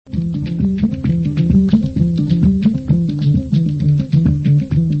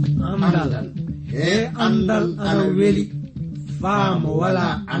andal ana weli faamo wala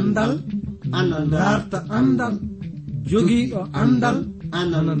andal ana darta andal jogiiɗo andal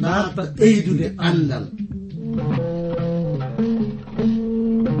ana darta ɓeydude andal.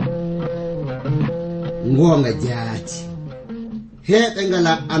 Ngonga jaati heɓe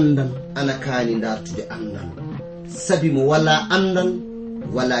ngala andal ana kaani dartude andal, sabi mo wala andal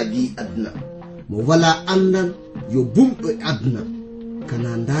wala bi adna, mo wala andal yo bumɗo adna.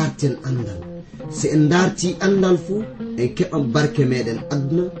 Kana darten andal, se en darti andal fu en keɓan barke meɗen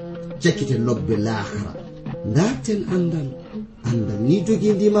adna jakkite lobbe lahara. Darten andal, andal ni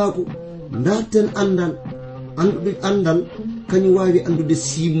jogii ndimaako. Darten andal, andude andal kañum wawi andude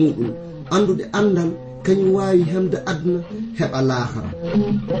simuɗum, andude andal kañum wawi hemde adna heɓa lahara.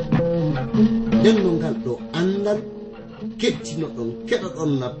 nden no ngal ɗo andal kettino ɗon keɗa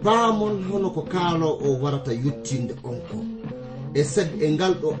ɗon na paamon hono ko kaalo o warata yuttinde on ko. E sabi e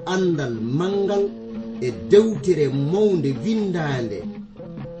ngal ɗo andal mangal e dewtere mawnde windande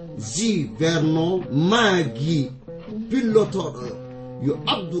J. Vernon Maagi pillotoɗo yo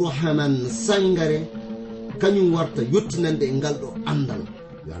Abdourahman Sangare kañum warta yottinande e ngal ɗo andal.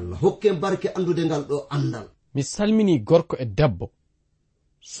 Yo Allah hokke barke andude ngal ɗo andal. Mi salmini gorko e debbo,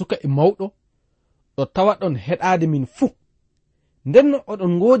 suka e mawɗo, ɗo tawa ɗon heɗade min fuu. Ndenno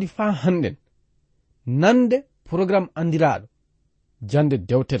oɗon ngoodi faa hannden nande programme andiraɗo jande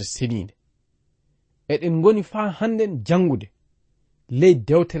dewtere seninde. Eɗen ngoni faa hannden jangude ley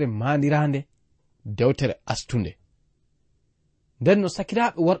dewtere mandirande, dewtere astunde. Ndenno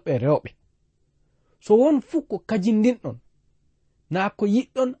sakiraaɓe worɓe rewɓe, so won fuu ko kajindinɗon naa ko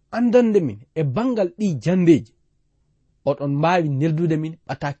yiɗɗon andande min e bangal ɗi jandeji, oɗon mbaawi neldude min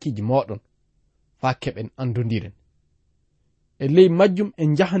ɓatakiji moɗon faa keɓen andodiren. E ley majjum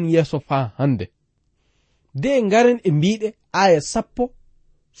en jahan yeeso faa hande de ngaren e mbiɗe aya 10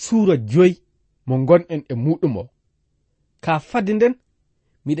 suura 5 mo gonɗen e muɗum o. Ka fadde nden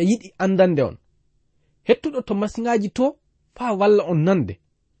miɗa yiɗi andande on hettuɗo to masiŋaji to faa walla on nande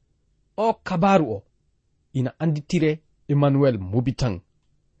o kabaru o ina anditire Emmanuel Mobitang.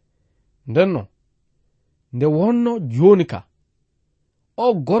 Ndenno nde wonno joni ka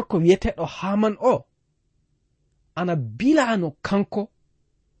o gorko wiyeteɗo Haman o ana bilano kanko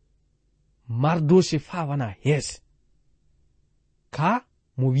mardose faa wana heese, ka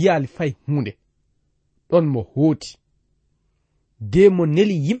mo wiyali fay hunde ɗon mo hooti de mo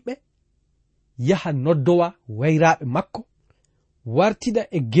neli yimɓe yaha noddowa wayraɓe makko wartida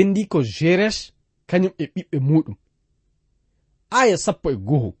e gendi ko Jeres kañum e ɓiɓɓe muɗum. Aya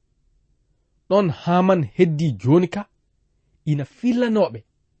 11 ɗon Haman heddi joni ka ina fillanoɓe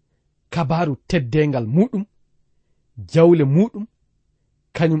kabaru teddengal muɗum, jawle muɗum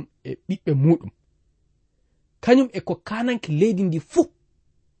kañum e ɓiɓɓe muɗum, kañum e ko kananke leydi ndi fuu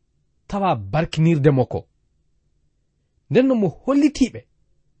tawa barkinirde mo ko. Ndenno mo hollitiɓe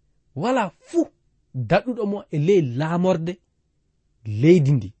wala fuu daɗuɗo mo e ley laamorde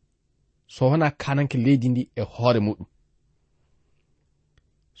leydi ndi so wona kananke leydi ndi e hoore muɗum.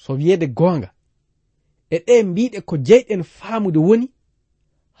 So wiyeede goonga e ɗe mbiɗe ko jeyɗen faamude woni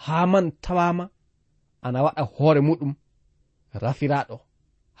Haman tawama ana waɗa hoore muɗum rafiraɗo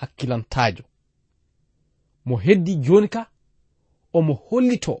hakkilantajo. Mo heddi joni ka omo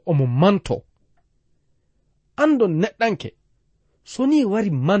hollito, omo manto. Andon neɗɗanke so ni wari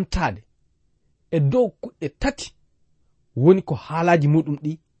mantade e dow kuɗɗe 3 woni ko haalaji muɗum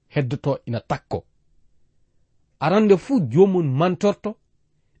ɗi heddoto ina takko. Arande fuu jomum mantorto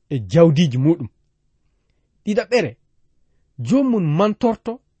e jawdiji muɗum. Ɗiɗaɓere jomum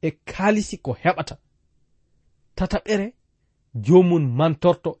mantorto e kaalisi ko heɓata. Tataɓere jomum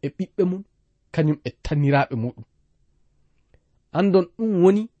mantorto e ɓiɓɓe mum kañum e tanniraɓe muɗum. Andon ɗum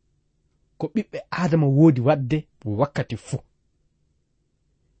woni ko ɓiɓɓe Adama woodi wadde wakkati fuu.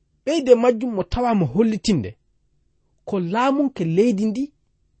 Ɓeyde majjum mo tawa mo hollitinde ko laamunke leydi ndi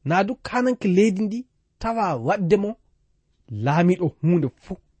naadu kananke leydi ndi tawa wadde mo laamiɗo hunde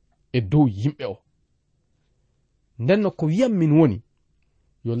fuu e dow yimɓe o. Ndenno ko wiyam min woni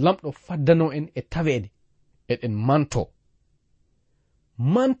yo lamɗo faddano en e taweede eɗen manto.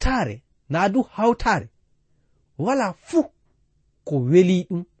 Mantare naadu hawtare wala fuu ko weli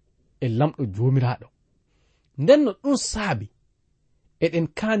ɗum e lamɗo jomiraɗo. Ndenno ɗum saabi eɗen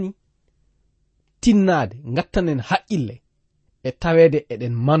kaani tinnade gattanen haqqille e taweede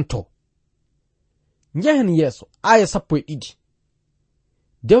eɗen manto. Njahen yeeso aya 12.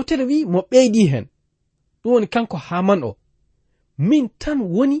 Dewtere wi mo ɓeydi hen ɗum woni kanko Haman o, min tan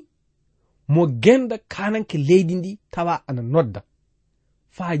woni mo genda kananke leydi ndi tawa ana nodda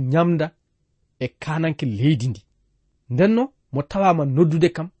faa nyamda e kananke leydi ndi. Ndenno mo tawama noddude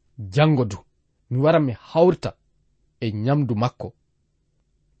kam jango du. mi wara mi hawrita e nyamdu makko,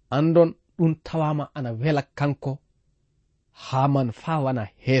 andon ɗum tawama ana wela kanko Haman faa wana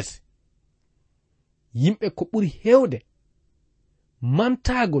heese. Yimɓe ko ɓuri hewde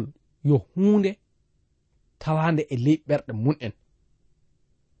mantagol yo hunde tawande e ley ɓerɗe mun'en.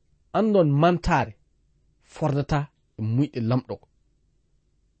 Andon mantare fordata e muyɗe lamɗo.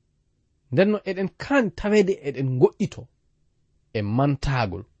 Ndenno eɗen kaani tawede eɗen goɗɗito e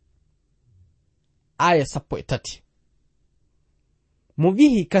mantagol. Aya 13 mo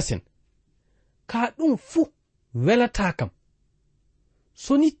wihi kasen, ka ɗum fuu welata kam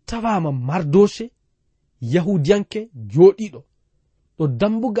so ni tawama Mardoshe Yahudiyanke joɗiɗo ɗo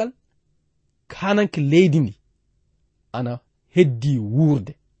dambugal kananke leydi ndi ana heddi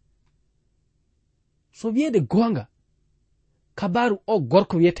wurde. So wiyede gonga, kabaru o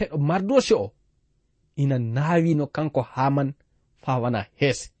gorko wiyeteɗo Mardoshe o ina naawino kanko Haman faa wana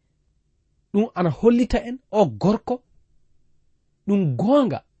heese. Ɗum ana hollita en o gorko ɗum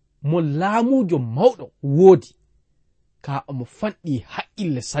gonga mo laamujo mawɗo woodi, ka omo fanɗi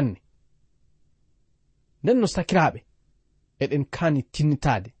haqqille sanne. Nden no sakiraaɓe, eɗen kaani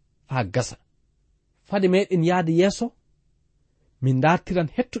tinnitaade faa gasa. Fade meɗen yahde yeeso, min dartiran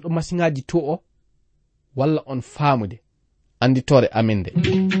hettuɗo masiŋaaji to o, walla on faamude anditore amen nde.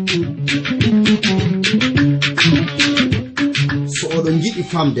 So oɗon jiɗi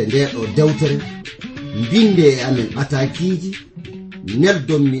famde nde ɗo dewtere, mbinde e amen atakiji,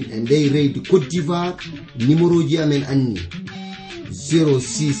 neldon min e ndey reydi Côte d'Ivoire. Numéroji amen anni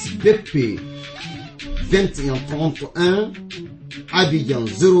 06 BP 2131 Abidjan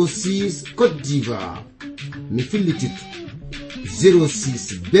 06 Côte d'Ivoire. Mi fillitito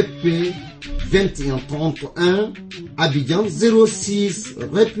 06 BP 2131 Abidjan 06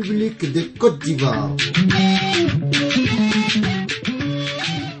 République de Côte d'Ivoire.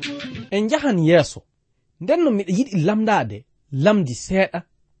 En jahan yeeso, ndenno miɗa yiɗi lamdade lamdi seeɗa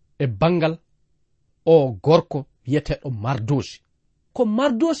e bangal o gorko wiyeteɗo Mardoshe. Ko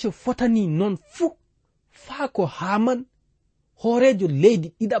Mardoshe fotani non fuu faa ko Haman hoorejo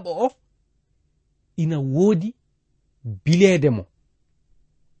leydi ɗiɗaɓo o ina woodi bileede mo.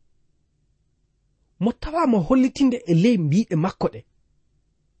 Mo tawama hollitinde e ley mbiɗe makko ɗe,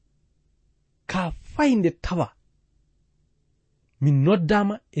 ka faynde tawa min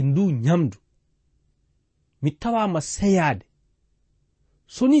noddama e ndu nyamdu, mi tawama seyade.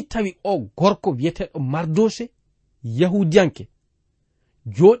 So ni tawi o gorko wiyeteɗo Mardoshe Yahudiyanke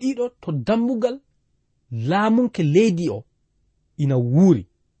joɗiɗo to dambugal laamunke leydi o ina wuuri,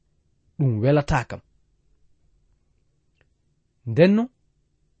 ɗum welata kam. Ndenno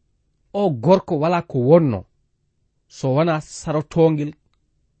o gorko wala ko wonno so wana sarotongel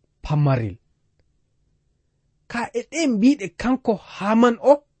pamaril. Ka e ɗe mbiɗe kanko Haman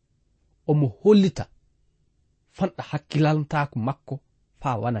o omo hollita fanɗa hakkilantako makko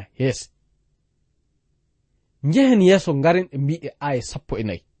faa wana heese. Njehen yeeso ngaren e mbiɗe aya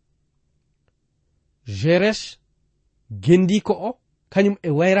 14. Jeresh gendiko o kañum e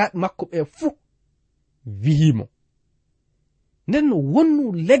wayraɓe makko ɓe fuu wihimo, nden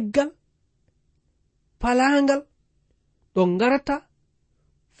wonnu leggal palangal ɗo ngarata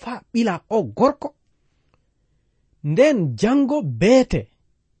faa ɓila o gorko. Nden jango beete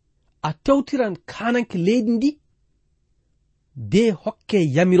a tewtiran kananke leydi ndi de hokke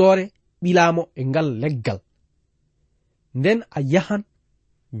yamirore ɓilamo e ngal leggal. Nden a yahan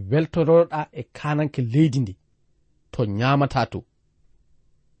weltoroɗa e kananke leydi ndi to nyamata to.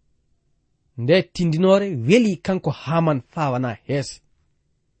 Nde tindinore weli kanko Haman faa wana heese.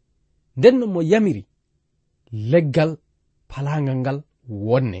 Nden no mo yamiri leggal palangal ngal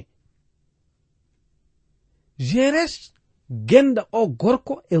wonne. Jeresh genda o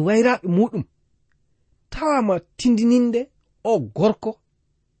gorko e wayraɓe muɗum tawama tindininde o gorko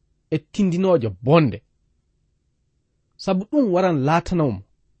e tindinoje bonde, sabu ɗum waran latanawmo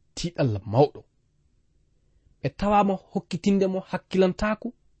tiɗalla mawɗo. Ɓe tawama hokkitinde mo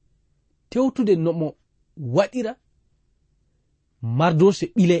hakkilantaku tewtude no mo waɗira Mardoshe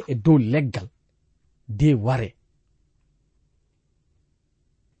ɓile e dow leggal de ware.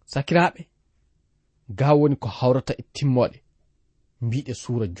 Sakiraɓe, ga woni ko hawrata e timmoɗe mbiɗe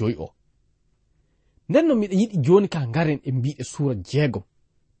suura 5 o. Nden no miɗa yiɗi joni ka ngaren e mbiɗe suura 6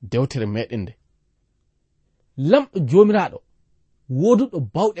 dewtere meɗen nde. Lamɗo jomiraɗo woduɗo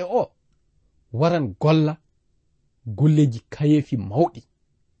bawɗe o waran golla golleji kayefi mawɗi.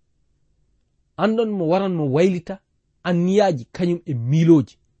 Andon mo waran mo waylita anniyaji kañum e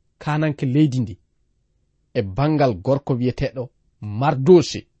miloji kananke leydi ndi e bangal gorko wiyeteɗo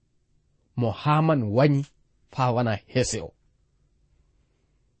Mardoshe mo Haman wañi faa wana heese o.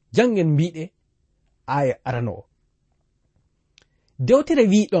 Jangen mbiɗe aya arano o. Dewtere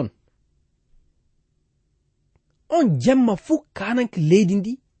wi ɗon, on jemma fuu kananke leydi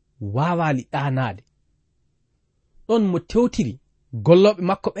ndi wawali ɗanade. ɗon mo tewtiri golloɓe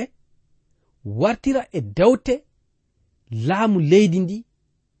makko ɓe wartira e dewte laamu leydi ndi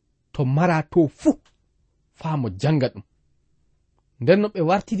to mara to fuu faa mo janga ɗum. nden no ɓe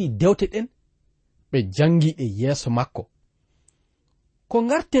wartiri dewte ɗen ɓe jangiɗe yeeso makko. Ko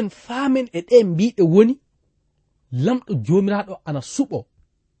garten faamen e ɗe mbiɗe woni lamɗo jomiraɗo ana suɓo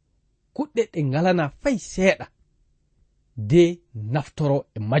kuɗɗe ɗe ngalana fay seeɗa de naftoro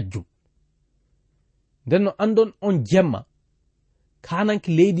e majjum. nden no andon on jemma kananke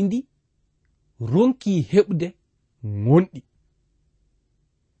leydi ndi ronki heɓde gonɗi.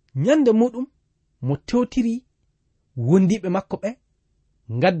 nyande muɗum mo tewtiri wondiɓe makko ɓe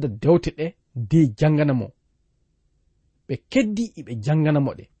gadda dewte ɗe de jangana mo. ɓe keddi iɓe jangana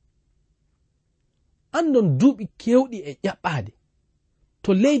mo ɗe. andon duuɓi kewɗi e ƴaɓɓade to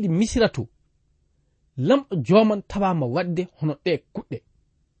leydi Misira to lamɗo joman tawama wadde hono ɗe kuɗɗe.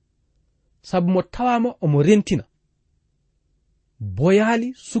 sabu mo tawama omo rentina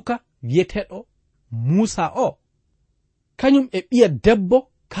boyali suka wiyeteɗo Musa o, kañum e ɓiya debbo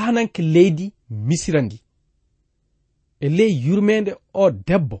kananke leydi Misira ndi. e ley yurmede o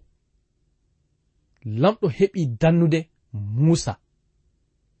debbo lamɗo heɓi dannude Musa.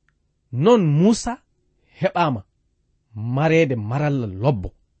 non Musa heɓama marede maralla lobbo.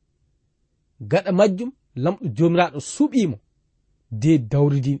 gaɗa majjum lamɗo jomiraɗo suɓimo de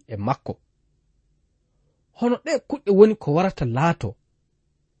dawridin e makko. hono ɗe kuɗɗe woni ko warata laato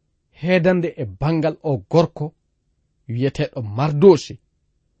heedande e bangal o gorko wiyeteɗo Mardoshi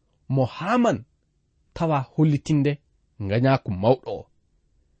mo Haman tawa hollitinde gañaku mawɗo o.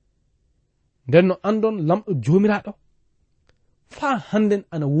 nden no andon lamɗo jomiraɗo faa handen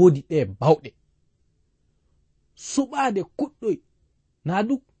ana woodi ɗe bawɗe suɓade kuɗɗoy na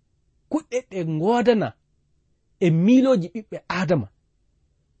du kuɗɗe ɗe godana e miiloji ɓiɓɓe adama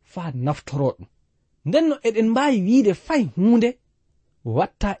faa naftoro ɗum. nden no eɗen mbawi wiide fay hunde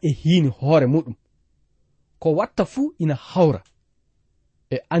watta e hiini hoore muɗum. ko watta fuu ina hawra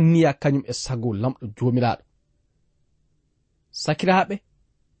e anniya kañum e sago lamɗo jomiraɗo. sakiraɓe,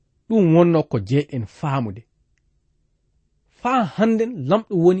 ɗum wonno ko jeyɗen faamude. faa handen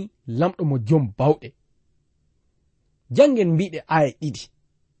lamɗo woni lamɗo mo jom bawɗe. jangen mbiɗe aya ɗiɗi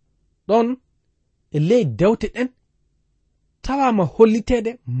ɗon e ley dewte ɗen tawama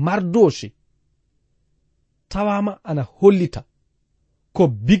hollitede Mardoshi tawama ana hollita ko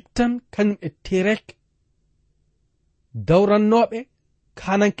Bigtan kañum e Terek dawrannoɓe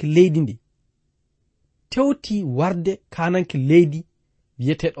kananke leydi ndi tewti warde kananke leydi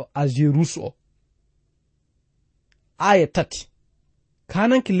wiyeteɗo Azirus o. aya tati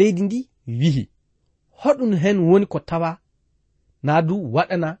kananke leydi ndi wihi hoɗum hen woni ko tawa na du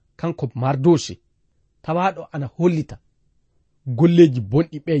waɗana kanko Mardoshi tawaɗo ana hollita golleji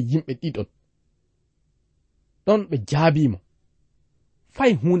bonɗi ɓe yimɓe ɗiɗon. ɗon ɓe jaabimo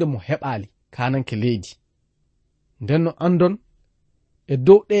fay hunde mo heɓali kananke leydi. nden no andon e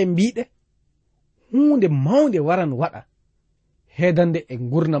dow ɗe mbiɗe hunde mawde waran waɗa heedande e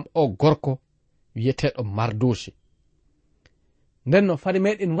gurnam o gorko wiyeteɗo Mardoshi. nden no fade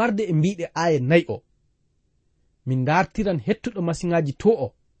meɗen warde e mbiɗe aya 4 o min dartiran hettuɗo masiŋaji to o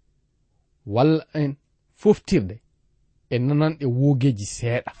walla en foftirde e nananɗe wogeji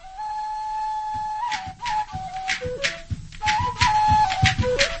seeɗa.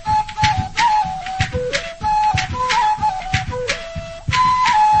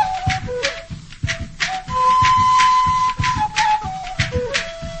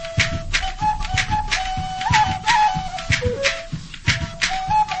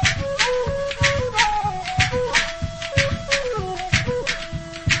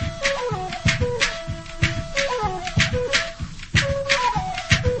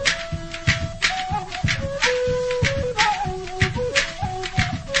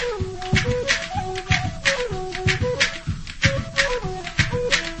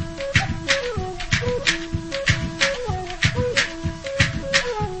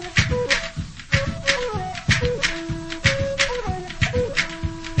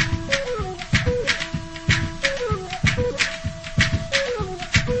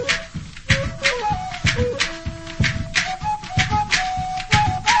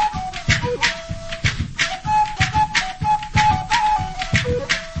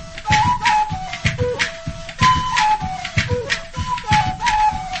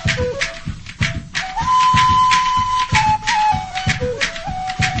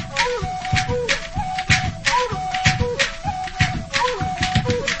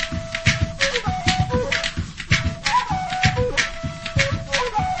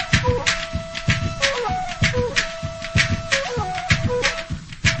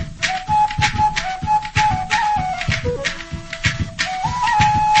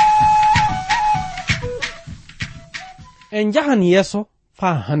 en jahan yeso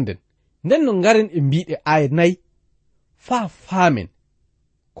faa handen nden no ngaren e mbiɗe aya 4 faa faamen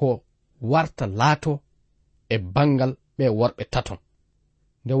ko warta laato e bangal ɓe worɓe taton.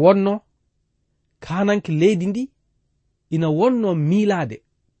 Nde wonno kananke leydi ndi ina wonno miilade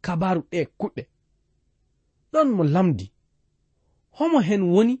kabaru ɗe kuɗɗe. ɗon mo lamdi homo hen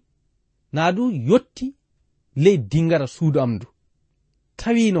woni naa du yotti ley dingara suudu am ndu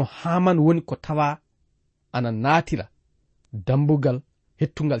tawino Haman woni ko tawa ana naatira dambugal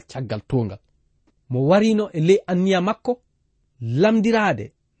hettungal caggal tongal. Mo warino e ley anniya makko lamdirade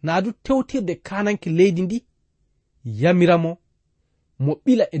naa du tewtirde kananke leydi ndi yamiramo mo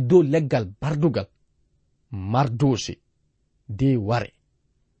ɓila e dow leggal bardugal mardose de ware.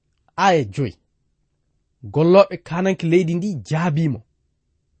 aya 5 golloɓe kananke leydi ndi jaabimo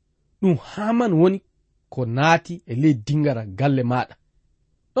ɗum Haman woni ko naati e ley dingara galle maɗa.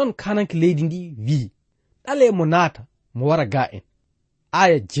 ɗon kananke leydi ndi wi'i ɗale mo naata mo wara ga en.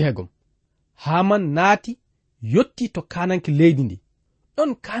 aya 6 Haman naati yotti to kananke leydi ndi.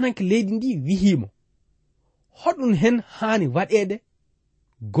 ɗon kananke leydi ndi wihimo hoɗum hen haani waɗede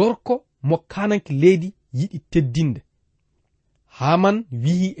gorko mo kananke leydi yiɗi teddinde. Haman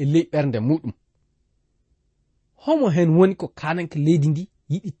wi'i e ley ɓernde muɗum homo hen woni ko kananke leydi ndi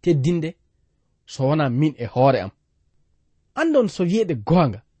yiɗi teddinde so wona min e hoore am. Andon so wi'ede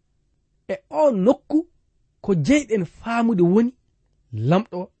goonga e o nokku ko jeyɗen faamude woni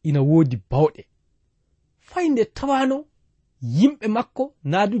lamɗo ina woodi bawɗe faynde tawano yimɓe makko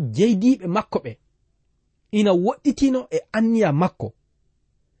naadu jeydiɓe makko ɓe ina woɗɗitino e anniya makko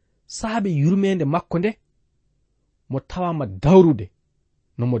saabe yurmende makko nde mo tawama dawrude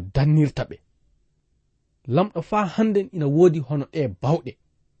no mo dannirta ɓe. Lamɗo faa hannden ina woodi hono ɗe bawɗe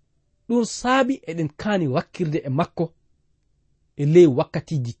ɗum saabi eɗen kaani wakkirde e makko e ley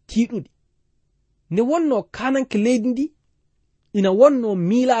wakkatiji tiiɗuɗi. Nde wonno kananke leydi ndi ina wonno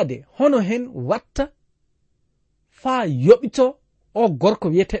miilade hono hen watta faa yoɓito o gorko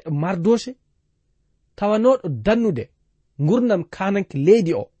wiyeteɗo mardose tawanoɗo dannude gurdam kananke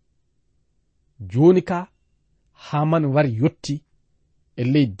leydi o. Joni ka Haman wari yotti e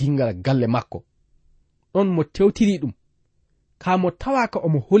ley dingara galle makko ɗon mo tewtiri ɗum ka mo tawaka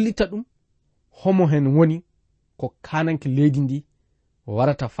omo hollita ɗum homo hen woni ko kananke leydi ndi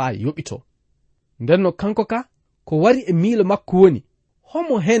warata faa yoɓito. Ndenno kanko ka ko wari e miilo makko woni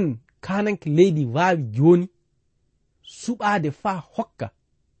homo hen kananke leydi waawi joni suɓaade faa hokka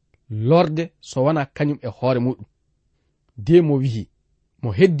lorde so wona kañum e hoore muɗum. De mo wihi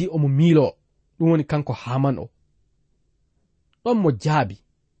mo heddi omo miilo ɗum woni kanko Haman o. ɗon mo jaabi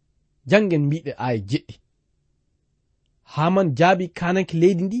jangen mbiɗe aya 7. Haman jaabi kananke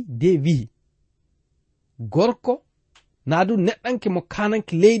leydi ndi de wihi gorko naadu neɗɗanke mo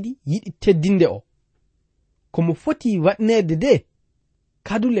kananke leydi yiɗi teddinde o komo foti waɗnede de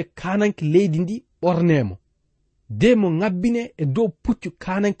kadule kananke leydi ndi ɓornemo de mo ŋabbine e dow puccu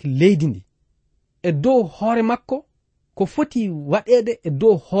kananke leydi ndi e dow hoore makko ko foti waɗede e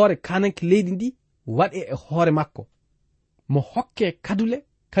dow hoore kananke leydi ndi waɗe e hoore makko mo hokke kadule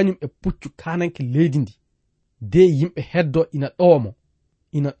kañum e puccu kananke leydi ndi de yimɓe heddo ina ɗowomo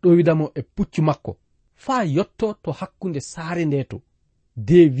ina ɗowidamo e puccu makko faa yotto to hakkunde saare nde to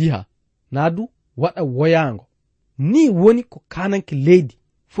de wiha naadu waɗa woyango ni woni ko kananke leydi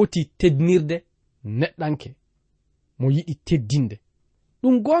foti teddinirde neɗɗanke mo yiɗi teddinde.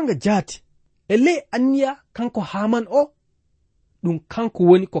 ɗum gonga jaati e ley anniya kanko Haman o ɗum kanko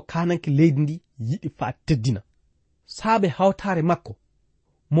woni ko kananke leydi ndi yiɗi faa teddina saabe hawtare makko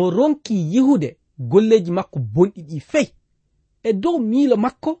mo ronki yehude golleji makko bonɗi ɗi fey e dow miilo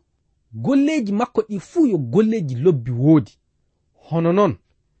makko golleji makko ɗi fuu yo golleji lobbi woodi. Hono noon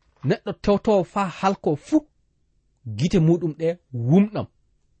neɗɗo tewtowo faa halko fuu gite muɗum ɗe wumɗam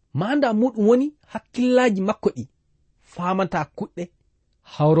manda muɗum woni hakkillaji makko ɗi famanta kuɗɗe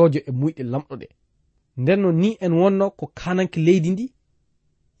hawrojo e muyɗe lamɗo ɗe. Ndenno ni en wonno ko kananke leydi ndi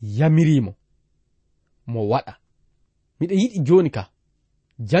yamirimo mo waɗa. Miɗa yiɗi joni ka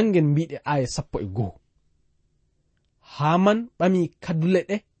jangen mbiɗe aya 11. Haman ɓami kadule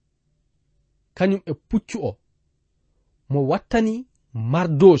ɗe kañum e puccu o mo wattani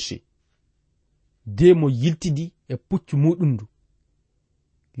mardose de mo yiltidi e puccu muɗum ndu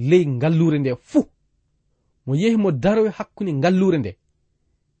ley ngallure nde fuu mo yehi mo darowe hakkunde ngallure nde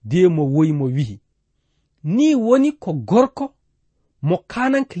de mo woyi mo wihi ni woni ko gorko mo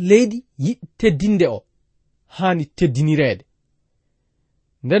kananke leydi yiɗi teddinde o hani teddinirede.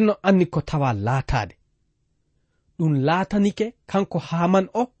 Ndenno anni ko tawa laatade ɗum laatanike kanko Haman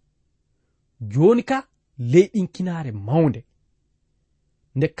o joni ka ley ɗinkinare mawnde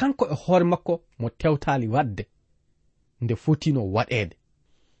nde kanko e hoore makko mo tewtali wadde nde fotino waɗede.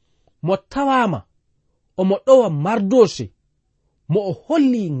 Mo tawama omo ɗowa mardose mo o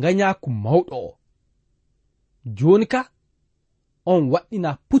holli ganyaku mawɗo o. Joni ka on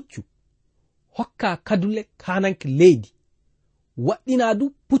waɗɗina puccu hokka kadule kananke leydi, waɗɗina du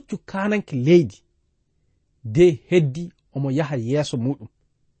puccu kananke leydi, de heddi omo yaha yeeso muɗum.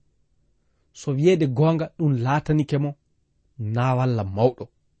 So wiyeede gonga ɗum laatanike mo na walla mawɗo.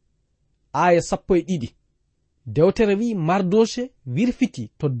 Aya 12 dewtere wi mardose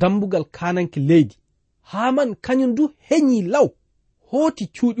wirfiti to dambugal kananke leydi. Haman kañum du heñi law hooti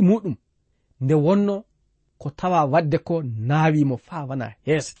cuuɗi muɗum, nde wonno ko tawa wadde ko naawimo faa wana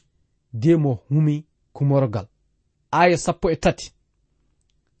heese, de mo humi kumorgal. Aya 13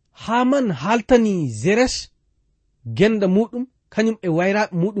 Haman haltani Zeresh genda muɗum kañum e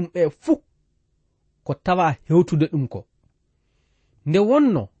wayraɓe muɗum ɓe fuu ko tawa hewtude ɗum ko. Nde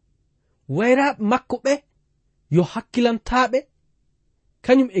wonno wayraɓe makko ɓe yo hakkilantaɓe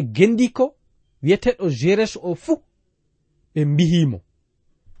kañum e gendi ko wiyeteɗo Zeresh o fuu ɓe mbihimo,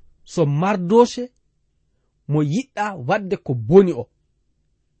 so mardose mo yiɗɗa wadde ko boni o,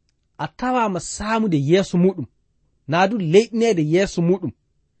 a tawama saamude yeeso muɗum, naa du leyɗinede yeeso muɗum,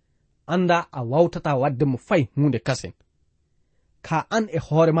 anda a wawtata wadde mo fay hunde kasen. Ka an e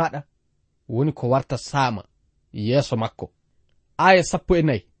hoore maɗa woni ko warta saama yeeso makko. Aya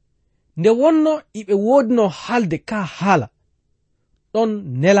 14 nde wonno iɓe wodino haalde ka haala, ɗon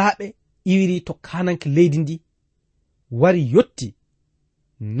nelaɓe iwiri to kananke leydi ndi wari yotti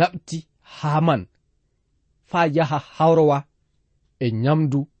naɓti Haman faa yaha hawrowa e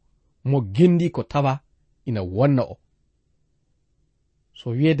nyamdu mo gendi ko tawa ina wonna o. So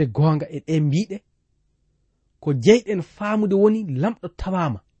wiyeede gonga e ɗe mbiɗe ko jeyɗen faamude woni lamɗo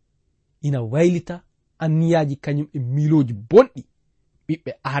tawama ina waylita anniyaji kañum e miloji bonɗi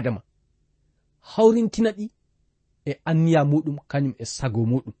ɓiɓɓe adama, hawrintina ɗi e anniya muɗum kañum e sago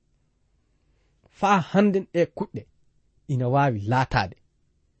muɗum. Faa handen e kuɗɗe ina wawi laatade.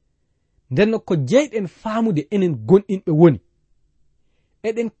 Ndenno ko jeyɗen faamude enen gonɗinɓe woni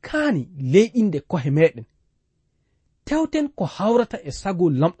eɗen kaani leyɗinde kohe meɗen, tewten ko hawrata e sago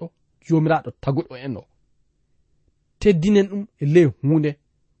lamɗo jomiraɗo taguɗo en o, teddinen ɗum e ley hunde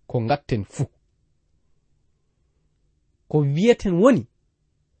ko gatten fuu. Ko wiyeten woni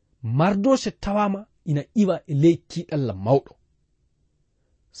mardose tawama ina iwa e ley tiɗalla mawɗo,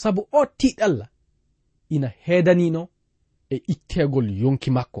 sabu o tiɗalla ina heedanino e ittegol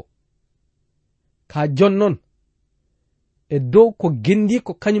yonki makko. Ka jonnon e dow ko gendi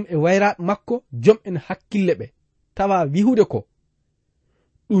ko kañum e wayraɓe makko jom en hakkille ɓe tawa wihude ko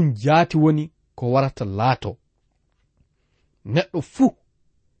ɗum jaati woni ko warata laato. Neɗɗo fuu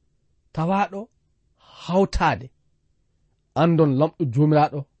tawaɗo hawtade andon lamɗo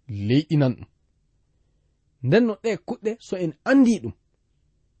jomiraɗo leyɗinan ɗum. Ndenno ɗe kuɗɗe so en andi ɗum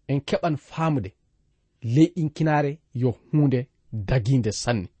en keɓan faamude leyɗinkinare yo hunde daginde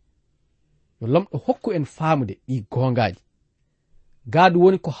sanne. Yo lamɗo hokku en faamude ɗi gongaji. Gaadu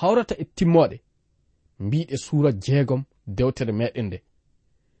woni ko hawrata e timmoɗe mbiɗe suura 6 dewtere meɗen nde.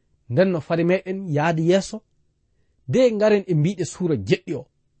 Ndenno fade meɗen yaadi yeeso de ngaren e mbiɗe suura 7 o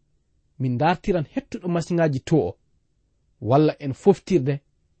min dartiran hettuɗo masiŋaji to o, walla en foftirde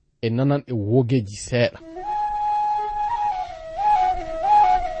e nanan e wogeji seeɗa.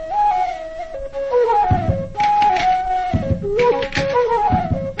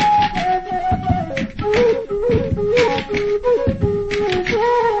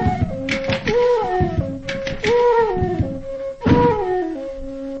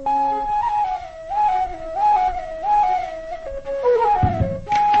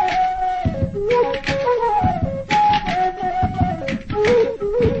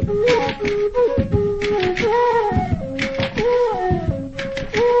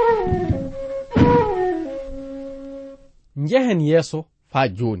 Njehen yeeso faa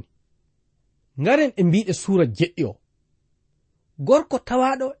joni. Ngaren e mbiɗe suura 7 o. Gorko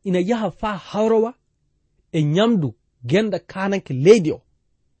tawaɗo ina yaha faa hawrowa e nyamdu genda kananke leydi o,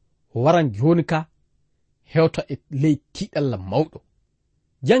 waran joni ka hewta e ley tiɗalla mawɗo.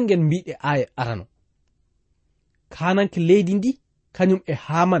 Jangen mbiɗe aya arano. Kananke leydi ndi kañum e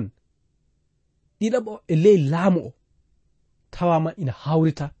Haman ɗiɗaɓo e ley laamu o tawama ina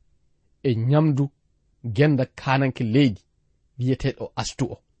hawrita e nyamdu genda kananke leydi wiyeteɗo Astu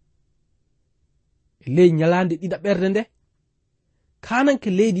o. E ley nyalande ɗiɗaɓerde nde kananke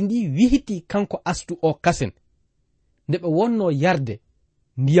leydi ndi wihiti kanko Astu o kasen nde ɓe wonno yarde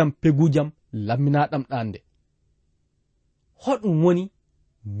ndiyam pegujam lamminaɗam ɗande. Hoɗum woni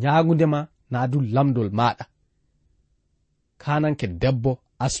ñagundema na du lamdol maɗa kananke debbo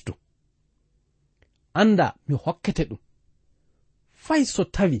Astu. Anda mi hokkete ɗum fay so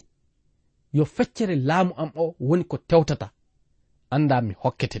tawi yo feccere laamu am o woni ko tewtata anda mi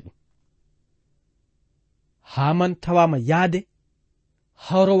hokkete ɗum. Haman tawama yaade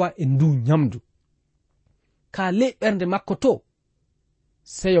hawrowa e ndu nyamdu ka ley ɓernde makko to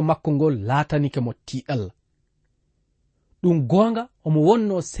seyo makko ngol laatanike mo tiiɗalla. ɗum goonga omo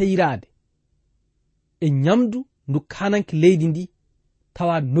wonno seyrade e nyamdu ndu kananke leydi ndi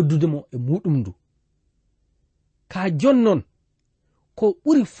tawa noddude mo e muɗum ndu. Ka jonnon ko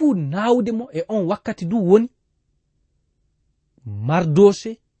ɓuri fuu nawde mo e on wakkati du woni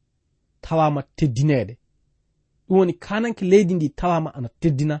mardose tawama teddinede. ɗum woni kananke leydi ndi tawama ana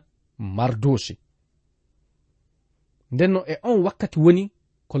teddina mardose. ndenno e on wakkati woni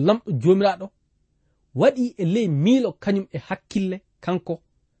ko lamɗo jomiraɗo waɗi e ley miilo kañum e hakkille kanko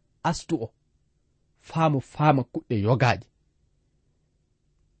Astu o faama kuɗɗe yogaji.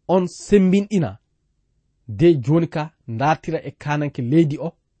 On sembinɗina de joni ka dartira e kananke leydi o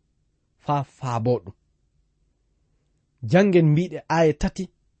fa faabo ɗum. Jangen mbiɗe aya 3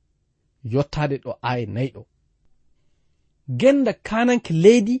 yottade ɗo aya 4 ɗo. Genda kananke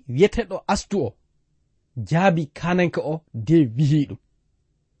leydi wiyeteɗo Astu o jaabi kananke o de wihi ɗum,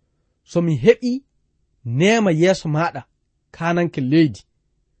 so mi heɓi nema yeeso maɗa kananke leydi,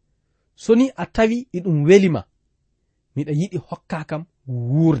 so ni a tawi iɗum welima miɗa yiɗi hokka kam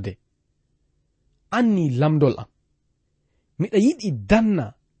wuurde. Anni lamdol am, miɗa yiɗi danna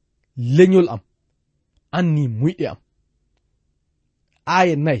leñol am, anni muyɗe am.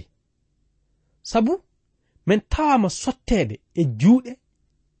 Aya 4, sabu min tawama sottede e juuɗe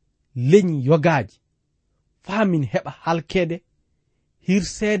leñi yogaji faa min heɓa halkede,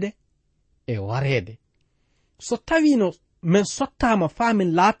 hirsede e warede. So tawino min sottama faa min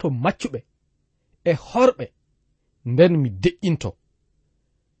laato maccuɓe e horɓe, nden mi de'into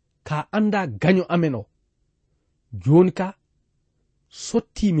ka anda gaño amen o. Joni ka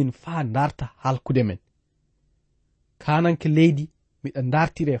sotti min faa darta halkude men. Kananke leydi miɗa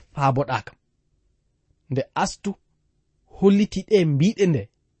dartire faa boɗa kam. Nde Astu holliti ɗe mbiɗe nde,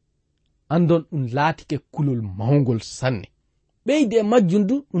 andon ɗum laatike kulol mawgol sanne. ɓeyde majjum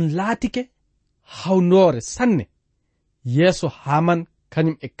du ɗum laatike hawnore sanne yeeso Haman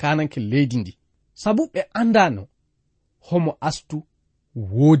kañum e kananke leydi ndi, sabu ɓe andano homo Astu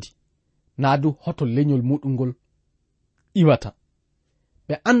woodi naa du hoto leñol muɗum ngol iwata.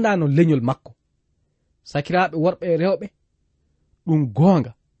 ɓe andano leñol makko. Sakiraɓe worɓe e rewɓe, ɗum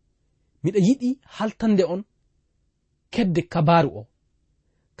goonga miɗa yiɗi haltande on kedde kabaru o.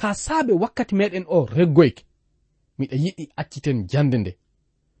 Ka saabe wakkati meɗen o reggoyke, miɗa yiɗi acciten jande nde.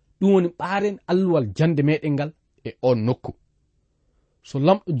 ɗum woni ɓaaren alluwal jande meɗen ngal e on nokku. So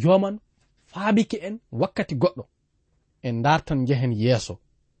lamɗo joman faabike en wakkati goɗɗo, en dartan jehen yeeso.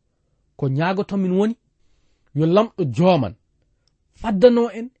 Ko ñaagotomin woni yo lamɗo joman faddano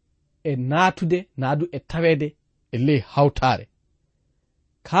en e naatude naadu e tawede e ley hawtare.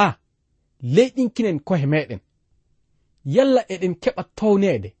 Ka leyɗinkinen kohe meɗen, yalla eɗen keɓa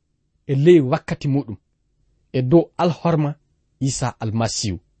townede e ley wakkati muɗum e dow alhorma Isa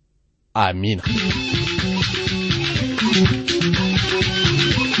almasihu. Amina.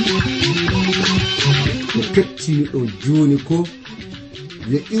 ko kettini ɗo joni ko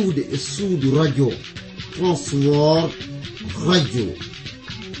yo iwde e suudu radio Transworld radio.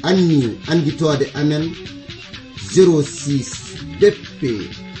 Anni anditode amen 06 BP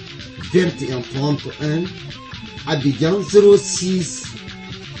 2131 Abidjan 06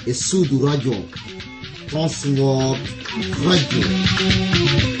 e suudu radio Transworld radio.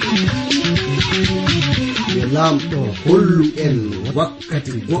 yo lamɗo hollu en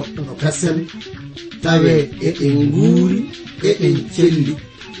wakkati goɗɗo kasen tawe eɗen nguuri eɗen celli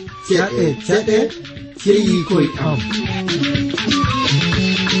ceɗe ceɗe ceyi koye am.